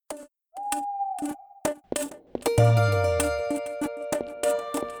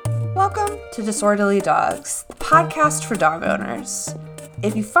to Disorderly Dogs, the podcast for dog owners.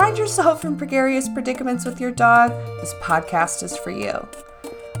 If you find yourself in precarious predicaments with your dog, this podcast is for you.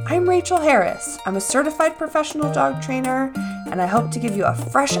 I'm Rachel Harris. I'm a certified professional dog trainer, and I hope to give you a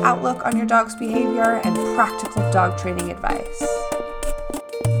fresh outlook on your dog's behavior and practical dog training advice.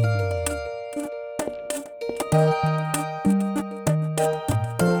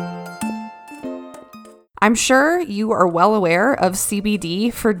 I'm sure you are well aware of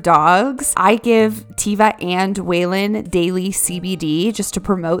CBD for dogs. I give Tiva and Waylon daily CBD just to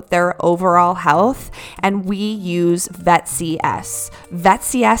promote their overall health, and we use VetCS.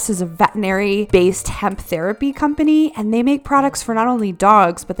 VetCS is a veterinary-based hemp therapy company, and they make products for not only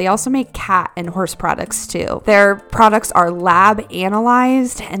dogs, but they also make cat and horse products too. Their products are lab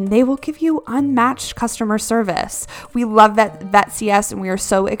analyzed, and they will give you unmatched customer service. We love VetCS, and we are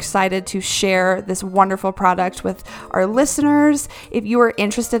so excited to share this wonderful product with our listeners. If you are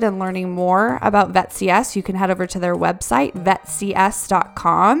interested in learning more about VetCS, you can head over to their website,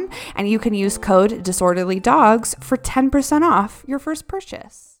 vetcs.com, and you can use code DisorderlyDogs for 10% off your first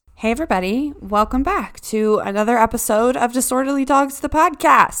purchase. Hey everybody, welcome back to another episode of Disorderly Dogs, the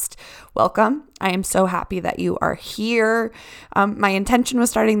podcast. Welcome. I am so happy that you are here. My intention with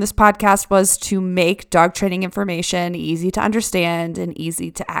starting this podcast was to make dog training information easy to understand and easy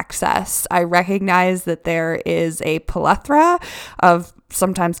to access. I recognize that there is a plethora of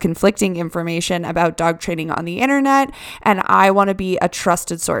sometimes conflicting information about dog training on the internet, and I want to be a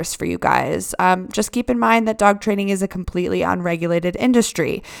trusted source for you guys. Just keep in mind that dog training is a completely unregulated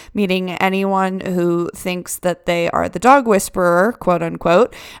industry, meaning anyone who thinks that they are the dog whisperer, quote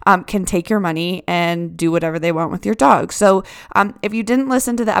unquote, can take your money and do whatever they want with your dog. So if you didn't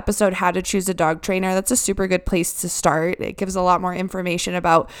listen to the episode, How to Choose a Dog Trainer, that's a super good place to start. It gives a lot more information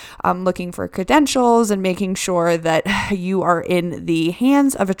about looking for credentials and making sure that you are in the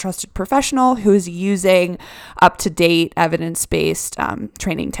hands of a trusted professional who is using up-to-date evidence-based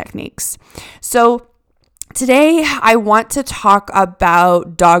training techniques. So today, I want to talk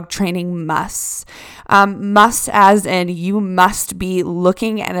about dog training musts. Must as in you must be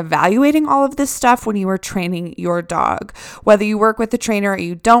looking and evaluating all of this stuff when you are training your dog. Whether you work with a trainer or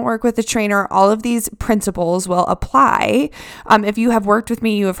you don't work with a trainer, all of these principles will apply. If you have worked with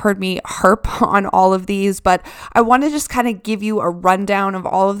me, you have heard me harp on all of these, but I want to just kind of give you a rundown of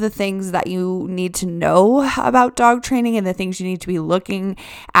all of the things that you need to know about dog training and the things you need to be looking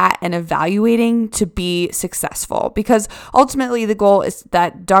at and evaluating to be successful. Because ultimately the goal is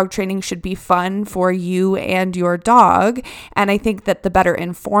that dog training should be fun for you and your dog. And I think that the better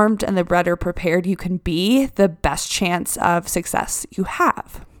informed and the better prepared you can be, the best chance of success you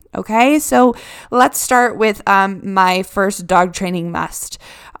have. Okay, so let's start with my first dog training must.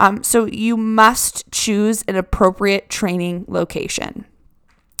 So you must choose an appropriate training location.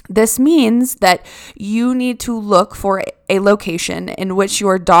 This means that you need to look for a location in which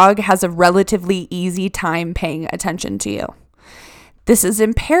your dog has a relatively easy time paying attention to you. This is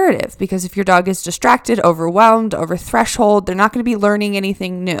imperative because if your dog is distracted, overwhelmed, over threshold, they're not going to be learning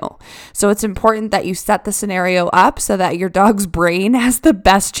anything new. So it's important that you set the scenario up so that your dog's brain has the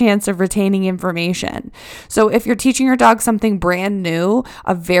best chance of retaining information. So if you're teaching your dog something brand new,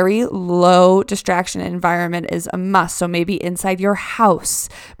 a very low distraction environment is a must. So maybe inside your house,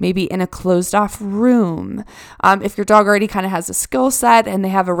 maybe in a closed off room. If your dog already kind of has a skill set and they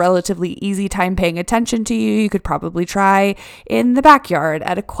have a relatively easy time paying attention to you, you could probably try in the backyard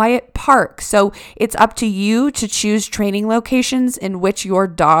at a quiet park. So it's up to you to choose training locations in which your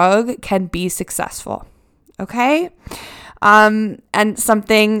dog can be successful. Okay? And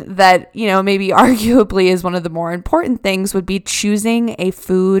something that, maybe arguably is one of the more important things would be choosing a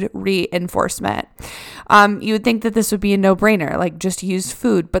food reinforcement. You would think that this would be a no-brainer, like just use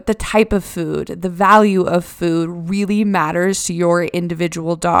food, but the type of food, the value of food really matters to your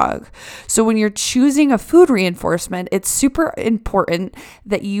individual dog. So when you're choosing a food reinforcement, it's super important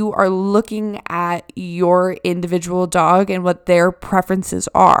that you are looking at your individual dog and what their preferences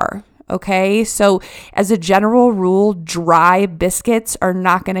are. Okay, so as a general rule, dry biscuits are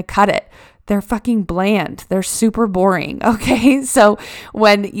not going to cut it. They're fucking bland. They're super boring. Okay, so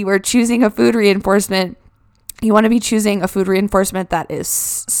when you are choosing a food reinforcement, you want to be choosing a food reinforcement that is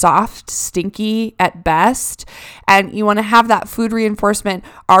soft, stinky at best, and you want to have that food reinforcement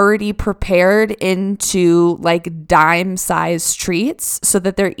already prepared into like dime-sized treats so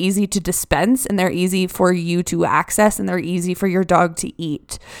that they're easy to dispense and they're easy for you to access and they're easy for your dog to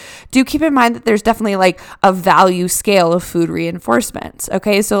eat. Do keep in mind that there's definitely like a value scale of food reinforcements.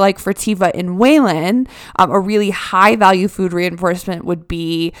 Okay, so like for Tiva and Waylon, a really high value food reinforcement would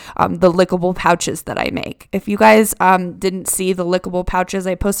be the lickable pouches that I make. If you guys didn't see the lickable pouches,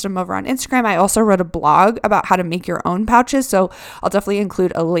 I posted them over on Instagram. I also wrote a blog about how to make your own pouches. So I'll definitely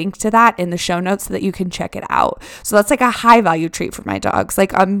include a link to that in the show notes so that you can check it out. So that's like a high value treat for my dogs.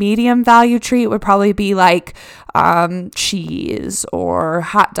 Like a medium value treat would probably be like cheese or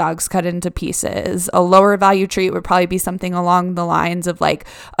hot dogs cut into pieces. A lower value treat would probably be something along the lines of like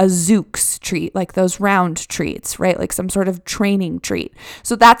a Zooks treat, like those round treats, right? Like some sort of training treat.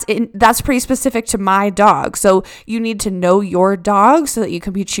 So that's pretty specific to my dog. So you need to know your dog so that you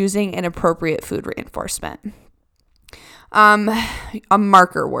can be choosing an appropriate food reinforcement. A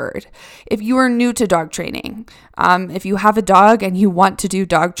marker word. If you are new to dog training, if you have a dog and you want to do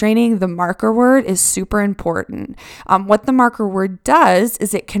dog training, the marker word is super important. What the marker word does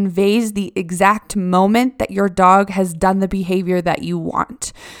is it conveys the exact moment that your dog has done the behavior that you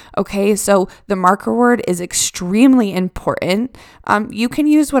want. Okay, so the marker word is extremely important. You can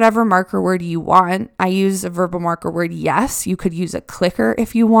use whatever marker word you want. I use a verbal marker word, yes. You could use a clicker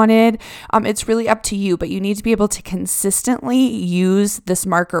if you wanted. It's really up to you, but you need to be able to consistently use this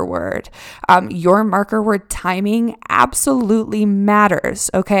marker word. Your marker word timing absolutely matters,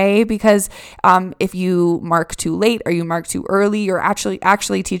 okay? Because if you mark too late or you mark too early, you're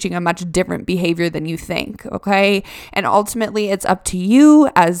actually teaching a much different behavior than you think, okay? And ultimately, it's up to you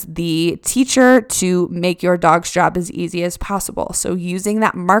as the teacher to make your dog's job as easy as possible. So using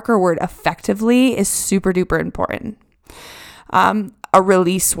that marker word effectively is super duper important. A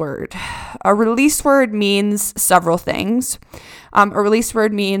release word. A release word means several things. A release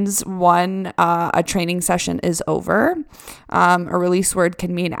word means one, a training session is over. A release word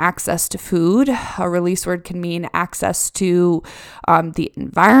can mean access to food. A release word can mean access to the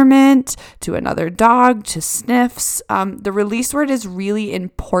environment, to another dog, to sniffs. The release word is really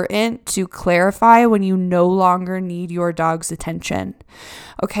important to clarify when you no longer need your dog's attention.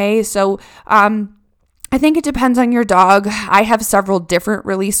 Okay, so I think it depends on your dog. I have several different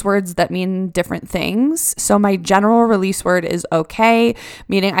release words that mean different things. So my general release word is okay,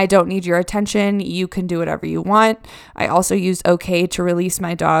 meaning I don't need your attention. You can do whatever you want. I also use okay to release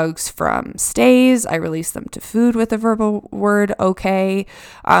my dogs from stays. I release them to food with the verbal word okay.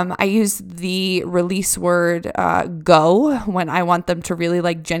 I use the release word go when I want them to really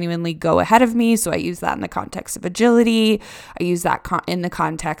like genuinely go ahead of me. So I use that in the context of agility. I use that in the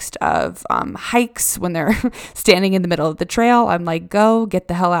context of hikes when they're standing in the middle of the trail. I'm like, go, get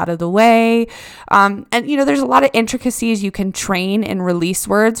the hell out of the way. And there's a lot of intricacies you can train in release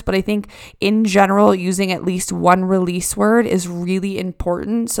words, but I think in general, using at least one release word is really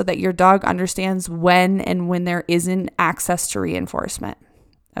important so that your dog understands when and when there isn't access to reinforcement.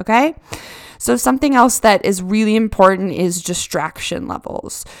 Okay? So something else that is really important is distraction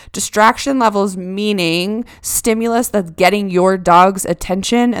levels. Distraction levels meaning stimulus that's getting your dog's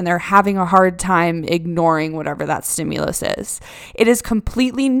attention and they're having a hard time ignoring whatever that stimulus is. It is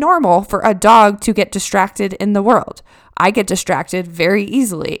completely normal for a dog to get distracted in the world. I get distracted very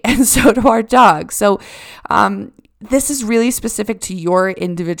easily, and so do our dogs. So this is really specific to your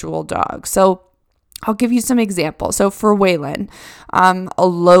individual dog. So I'll give you some examples. So for Waylon, a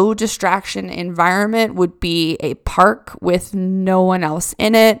low distraction environment would be a park with no one else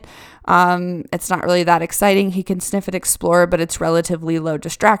in it. It's not really that exciting. He can sniff and explore, but it's relatively low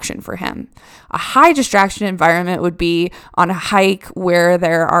distraction for him. A high distraction environment would be on a hike where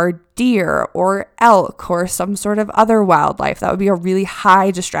there are deer or elk or some sort of other wildlife. That would be a really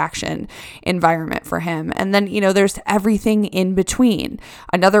high distraction environment for him. And then, there's everything in between.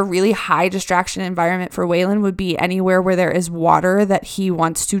 Another really high distraction environment for Waylon would be anywhere where there is water that he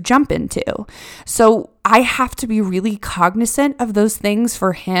wants to jump into. So I have to be really cognizant of those things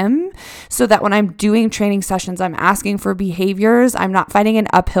for him so that when I'm doing training sessions, I'm asking for behaviors. I'm not fighting an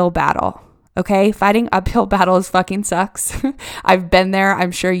uphill battle. Okay, fighting uphill battles fucking sucks. I've been there.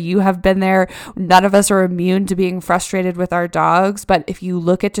 I'm sure you have been there. None of us are immune to being frustrated with our dogs. But if you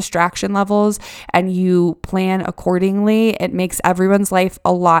look at distraction levels and you plan accordingly, it makes everyone's life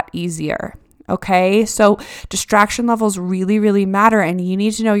a lot easier. Okay, so distraction levels really, really matter, and you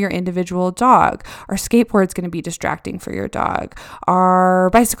need to know your individual dog. Our skateboard is going to be distracting for your dog. Our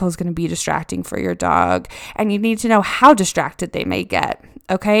bicycle is going to be distracting for your dog, and you need to know how distracted they may get.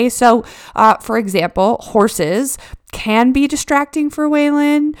 Okay, so for example, horses can be distracting for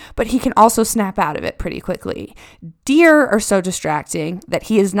Waylon, but he can also snap out of it pretty quickly. Deer are so distracting that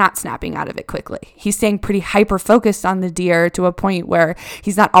he is not snapping out of it quickly. He's staying pretty hyper-focused on the deer to a point where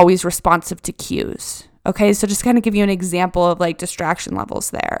he's not always responsive to cues. Okay, so just kind of give you an example of like distraction levels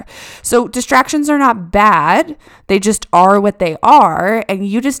there. So distractions are not bad. They just are what they are. And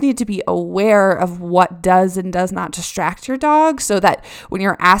you just need to be aware of what does and does not distract your dog, so that when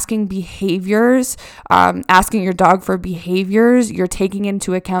you're asking behaviors, asking your dog for behaviors, you're taking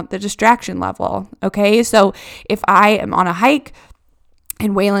into account the distraction level. Okay, so if I am on a hike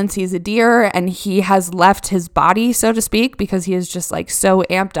and Waylon sees a deer and he has left his body, so to speak, because he is just like so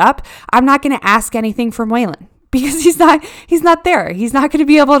amped up, I'm not going to ask anything from Waylon because he's not there. He's not going to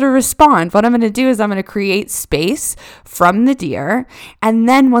be able to respond. What I'm going to do is I'm going to create space from the deer. And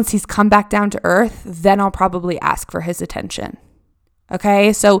then once he's come back down to earth, then I'll probably ask for his attention.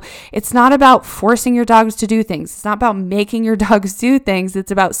 Okay, so it's not about forcing your dogs to do things. It's not about making your dogs do things.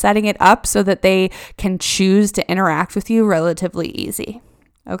 It's about setting it up so that they can choose to interact with you relatively easy.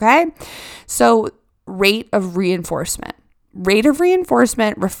 Okay, so rate of reinforcement. Rate of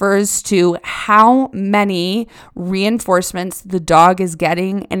reinforcement refers to how many reinforcements the dog is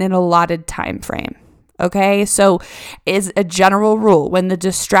getting in an allotted time frame. Okay, so is a general rule, when the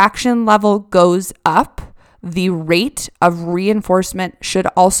distraction level goes up, the rate of reinforcement should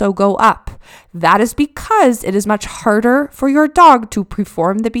also go up. That is because it is much harder for your dog to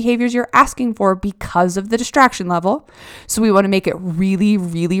perform the behaviors you're asking for because of the distraction level. So we want to make it really,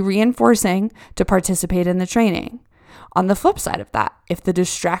 really reinforcing to participate in the training. On the flip side of that, if the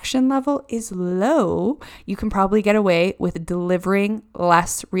distraction level is low, you can probably get away with delivering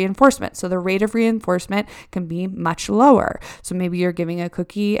less reinforcement. So the rate of reinforcement can be much lower. So maybe you're giving a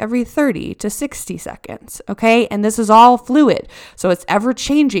cookie every 30 to 60 seconds, okay? And this is all fluid, so it's ever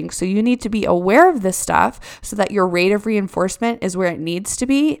changing. So you need to be aware of this stuff so that your rate of reinforcement is where it needs to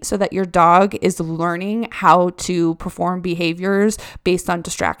be, so that your dog is learning how to perform behaviors based on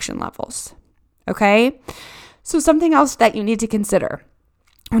distraction levels, okay? So something else that you need to consider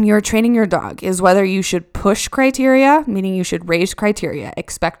when you're training your dog is whether you should push criteria, meaning you should raise criteria,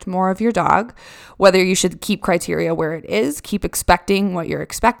 expect more of your dog, whether you should keep criteria where it is, keep expecting what you're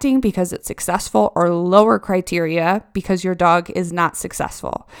expecting because it's successful, or lower criteria because your dog is not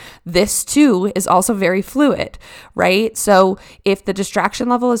successful. This too is also very fluid, right? So if the distraction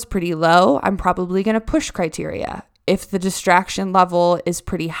level is pretty low, I'm probably going to push criteria. If the distraction level is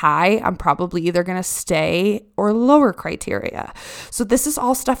pretty high, I'm probably either going to stay or lower criteria. So this is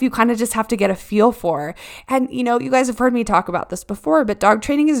all stuff you kind of just have to get a feel for. And, you know, you guys have heard me talk about this before, but dog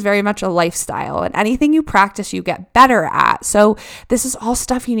training is very much a lifestyle, and anything you practice, you get better at. So this is all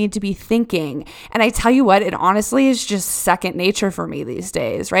stuff you need to be thinking. And I tell you what, it honestly is just second nature for me these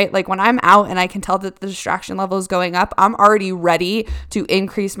days, right? Like when I'm out and I can tell that the distraction level is going up, I'm already ready to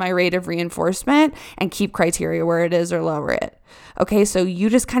increase my rate of reinforcement and keep criteria where it is or lower it. Okay, so you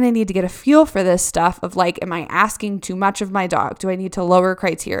just kind of need to get a feel for this stuff of like, am I asking too much of my dog? Do I need to lower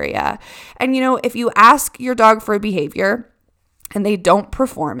criteria? And you know, if you ask your dog for a behavior and they don't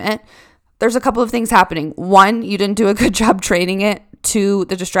perform it, there's a couple of things happening. One, you didn't do a good job training it. Two,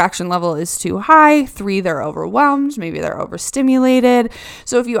 the distraction level is too high. Three, they're overwhelmed. Maybe they're overstimulated.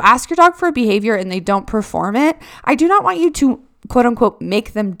 So if you ask your dog for a behavior and they don't perform it, I do not want you to quote unquote,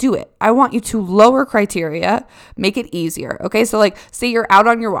 make them do it. I want you to lower criteria, make it easier. Okay. So like, say you're out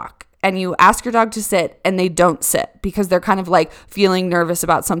on your walk and you ask your dog to sit and they don't sit because they're kind of like feeling nervous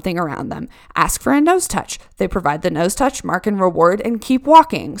about something around them. Ask for a nose touch. They provide the nose touch, mark and reward, and keep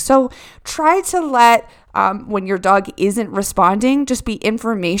walking. So try to let when your dog isn't responding, just be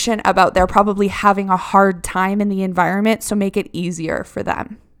information about they're probably having a hard time in the environment. So make it easier for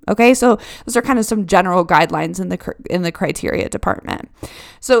them. Okay, so those are kind of some general guidelines in the criteria department.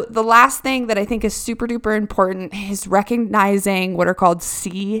 So the last thing that I think is super duper important is recognizing what are called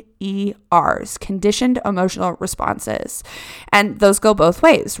CERs, conditioned emotional responses. And those go both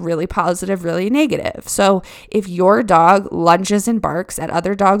ways, really positive, really negative. So if your dog lunges and barks at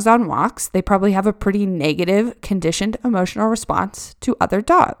other dogs on walks, they probably have a pretty negative conditioned emotional response to other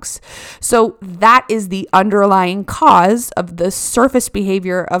dogs. So that is the underlying cause of the surface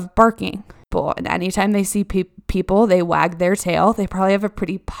behavior of barking. And anytime they see people, they wag their tail. They probably have a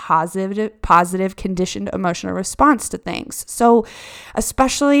pretty positive conditioned emotional response to things. So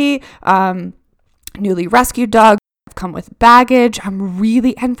especially newly rescued dogs come with baggage.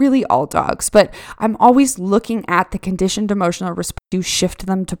 Really all dogs, but I'm always looking at the conditioned emotional response to shift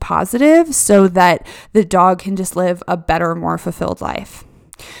them to positive so that the dog can just live a better, more fulfilled life.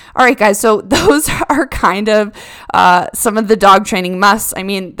 All right, guys, so those are kind of some of the dog training musts. I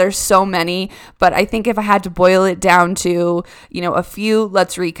mean, there's so many, but I think if I had to boil it down to, a few,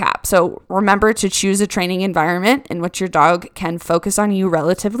 let's recap. So remember to choose a training environment in which your dog can focus on you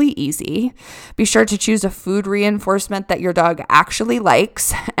relatively easy. Be sure to choose a food reinforcement that your dog actually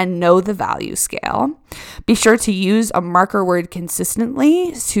likes and know the value scale. Be sure to use a marker word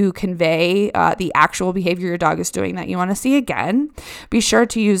consistently to convey the actual behavior your dog is doing that you want to see again. Be sure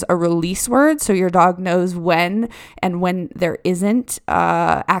to use a release word so your dog knows when there isn't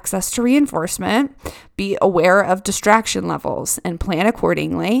access to reinforcement. Be aware of distraction levels and plan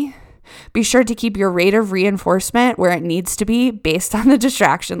accordingly. Be sure to keep your rate of reinforcement where it needs to be based on the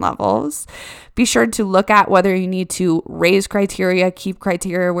distraction levels. Be sure to look at whether you need to raise criteria, keep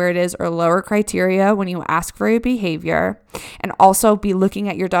criteria where it is, or lower criteria when you ask for a behavior. And also be looking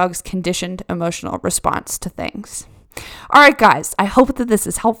at your dog's conditioned emotional response to things. All right, guys, I hope that this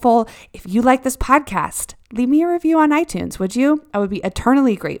is helpful. If you like this podcast, leave me a review on iTunes, would you? I would be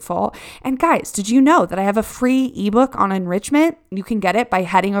eternally grateful. And guys, did you know that I have a free ebook on enrichment? You can get it by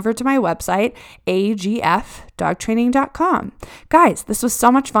heading over to my website, agfdogtraining.com. Guys, this was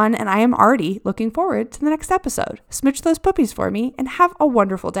so much fun, and I am already looking forward to the next episode. Smooch those puppies for me, and have a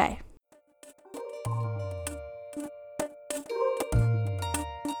wonderful day.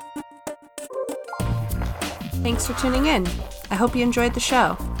 Thanks for tuning in. I hope you enjoyed the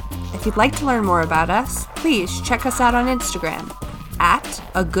show. If you'd like to learn more about us, please check us out on Instagram at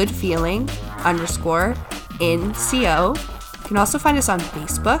agoodfeeling_NCO. You can also find us on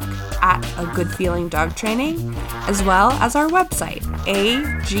Facebook at A Good Feeling Dog Training, as well as our website,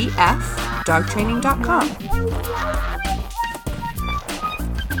 agfdogtraining.com.